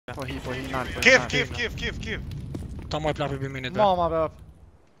Give. Tam moje prawie minute. Mama beab.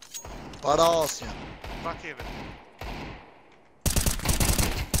 Paraasja. Pak even.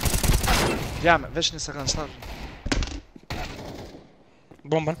 Jääme, Vešni se gaan slažem.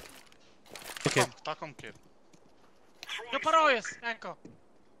 Bomba. Okej. Takom kid. No parojas, Enko.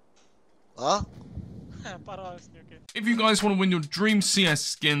 A? Parojas, okay. If you guys want to win your dream CS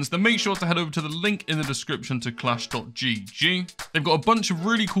skins, then make sure to head over to the link in the description to clash.gg. They've got a bunch of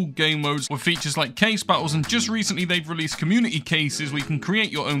really cool game modes with features like case battles, and just recently they've released community cases where you can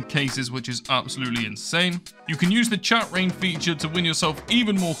create your own cases, which is absolutely insane. You can use the chat rain feature to win yourself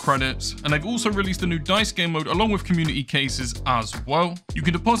even more credits, and they've also released a new dice game mode along with community cases as well. You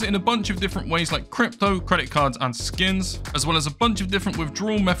can deposit in a bunch of different ways like crypto, credit cards and skins, as well as a bunch of different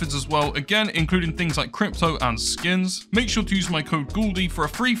withdrawal methods as well, again including things like crypto and skins. Make sure to use my code Gouldy for a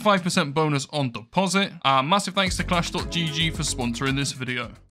free 5% bonus on deposit. Massive thanks to clash.gg for sponsoring this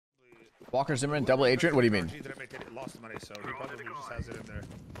video. Walker Zimmerman, double Adrian? What do you mean? Lost money, so he probably just has it in there.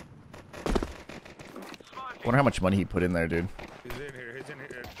 I wonder how much money he put in there, dude. He's in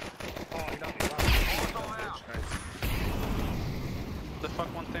here. Oh, he got me. The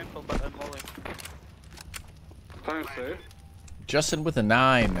fuck one temple, but I'm rolling. Time save. Justin with a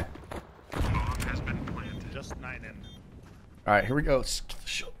 9. Just 9 in. Alright, here we go.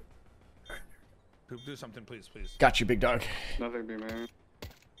 Do something, please. Got you, big dog. Nothing be man.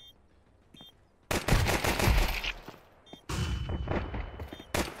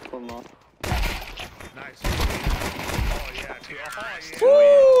 One off. Nice. Oh yeah, dude.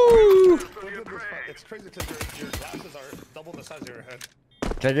 Woo! It's crazy because your glasses are double the size of your head.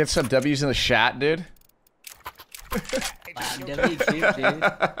 Can I get some W's in the chat, dude? W cheap, dude.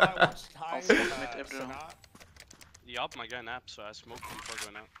 Yup, my guy napped, so I smoked before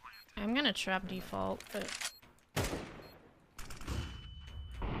going out. I'm gonna trap default, but...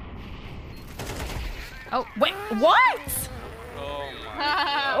 Oh, wait, what? Oh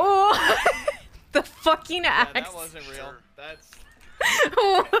my Oh, the fucking axe. Yeah, that wasn't real. That's...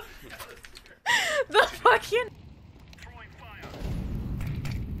 The fucking...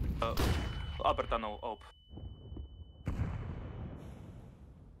 Upper tunnel, op.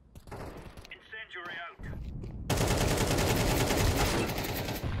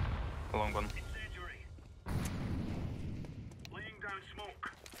 Long one.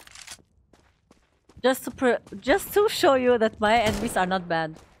 Just to show you that my enemies are not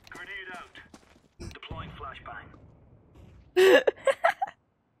bad. Deploying flashbang.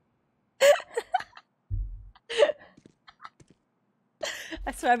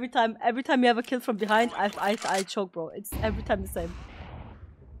 I swear every time you have a kill from behind, I choke, bro. It's every time the same.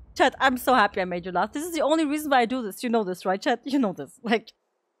 Chat, I'm so happy I made you laugh. This is the only reason why I do this. You know this, right, chat? You know this. Like,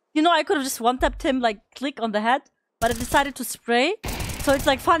 you know, I could have just one-tapped him, like, click on the head, but I decided to spray. So it's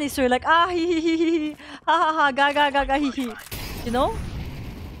like funny, so you're like, ah, hee hee hee hee, ha ha ha, ga hee hee. You know?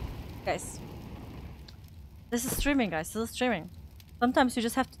 Guys. This is streaming, guys. This is streaming. Sometimes you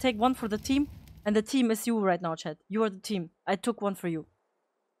just have to take one for the team, and the team is you right now, chat. You are the team. I took one for you.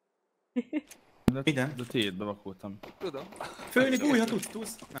 Igen, de tiédbe vakultam. Tudom. Főni bújha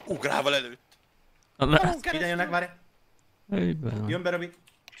tudsz. Ugrával elő. Ide jönnek, várj. Jön be, Robi.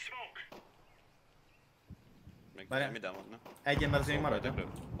 Várjál, minden van, ne? Egy ember azért még marad.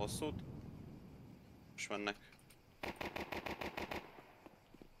 Hosszút. Most mennek.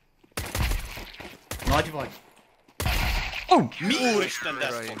 Nagy vagy. Mi? Úristen,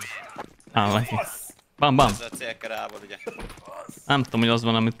 deszkot! Laki. Bam. Ez a célkerával, ugye? Nem tudom, hogy az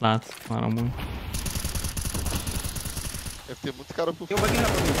van, amit látsz már amúgy. Tem muitos caras por Jó, vagy én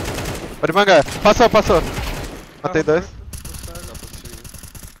akarom. Pode mangar. Passou. Matei 2.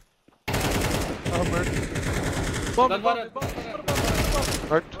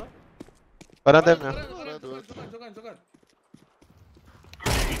 Morto. Varanda é meu. Jogando.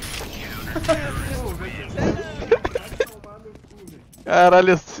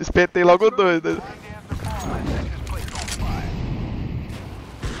 Caralho, espetei logo dois.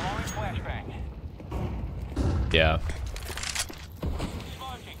 Yeah.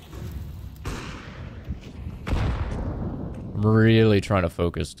 I'm really trying to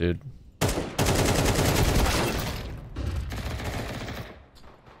focus, dude.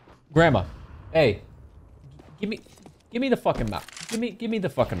 Grandma, hey, give me the fucking mouse. Give me the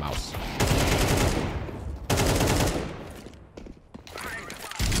fucking mouse.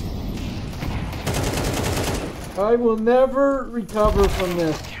 I will never recover from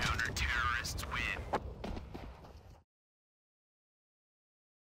this.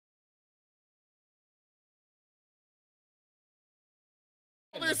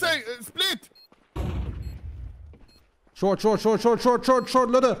 What do you say? Split! Short,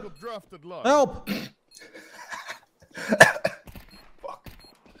 Lutte. Help!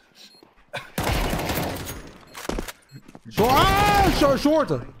 Short.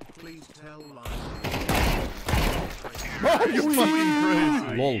 Bro, you're fucking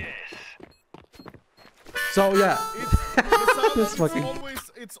crazy. Lol. So yeah. This fucking.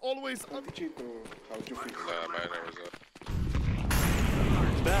 It's always.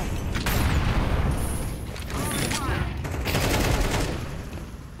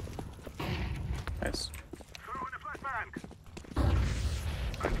 Nice.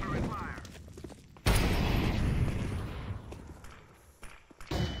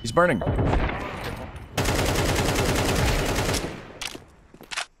 He's burning.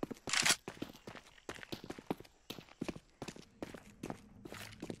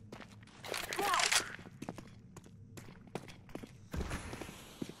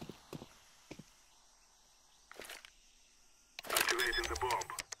 Activating the bomb.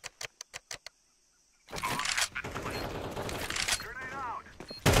 Grenade out.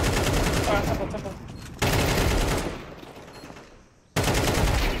 Temple.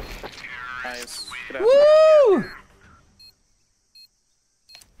 Nice. Woo!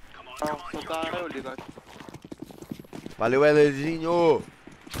 Valeu, Elezinho!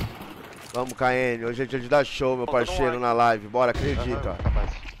 Vamos, KN. Hoje é dia de dar show, meu parceiro, na live. Bora, acredita.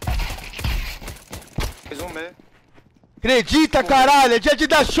 Fez um B. Acredita, caralho! É dia de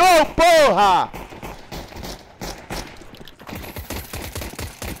dar show, porra!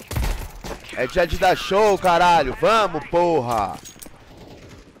 É dia de dar show, caralho! Vamos, porra!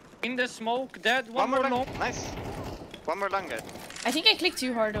 In the smoke, dead, one more long. Nice. One more long, guy. I think I clicked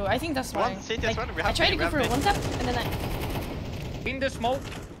too hard though. I think that's why. One CT as well. We have I tried to go for a one tap and then I. In the smoke.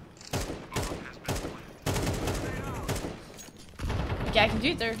 Yeah, I can do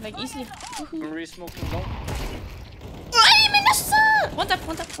it there, like easily. Re-smoking long. I'm in the sun! One tap.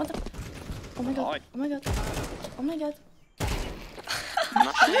 Oh my god. Oh my god.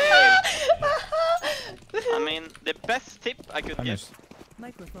 I mean, the best tip I could give.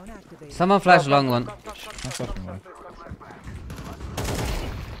 Someone flash long one.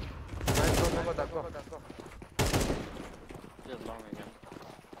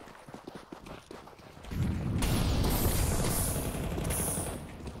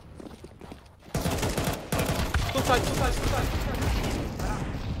 Two sides.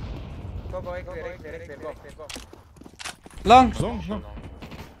 Go. Long.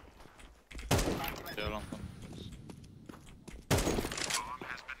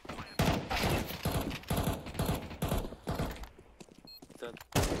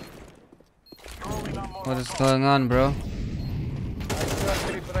 What is going on, bro?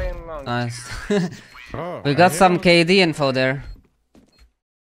 Nice. We got some KD info there.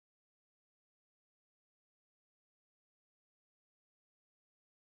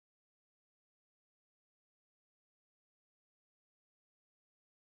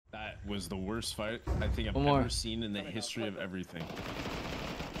 That was the worst fight I think I've ever seen in the history of everything.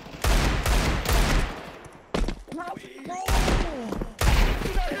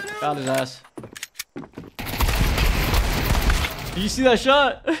 Found his ass. Did you see that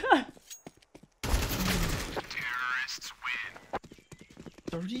shot?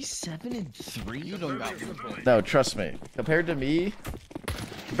 37-3? You don't got No, trust me. Compared to me,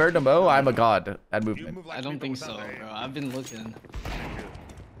 compared to Mo, I'm a god at movement. I don't think so, bro. I've been looking.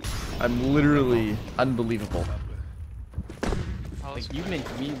 I'm literally unbelievable. Like, you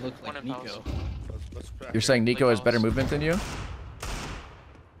make me look like Nico. You're saying Nico has better movement than you?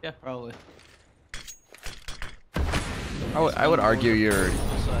 Yeah, probably. I would argue you're...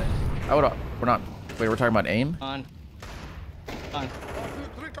 We're not... Wait, we're talking about aim? On.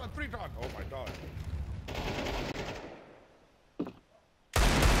 Three talk. Oh my god.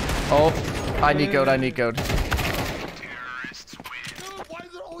 Oh, I Nico'd. Dude, why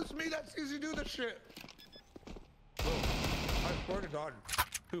is it always me that sees you do this shit? Bro, I swear to God,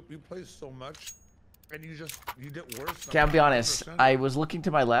 Poop, you play so much, and you did worse. Okay, I'll be honest. I was looking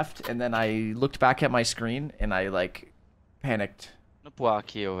to my left, and then I looked back at my screen, and I, like, panicked. No pular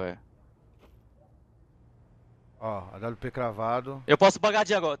aqui, velho. Ó, HWP cravado. Eu posso bugar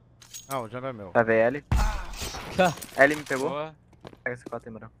de agora. Não, já não é meu. Vai ver L. L me pegou. Boa. Pega esse 4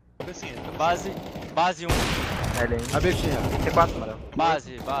 aí, Marão. Base 1. L aí. ABX. C4, Marão.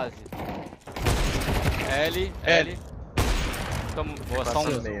 Base. L. Tamo, boa, só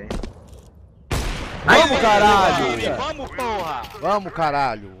um. Meio aí. Vamos, caralho! Vamos, porra! Vamos,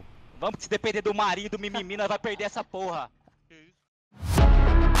 caralho! Vamos, se depender do marido, mimimi, nós vai perder essa porra.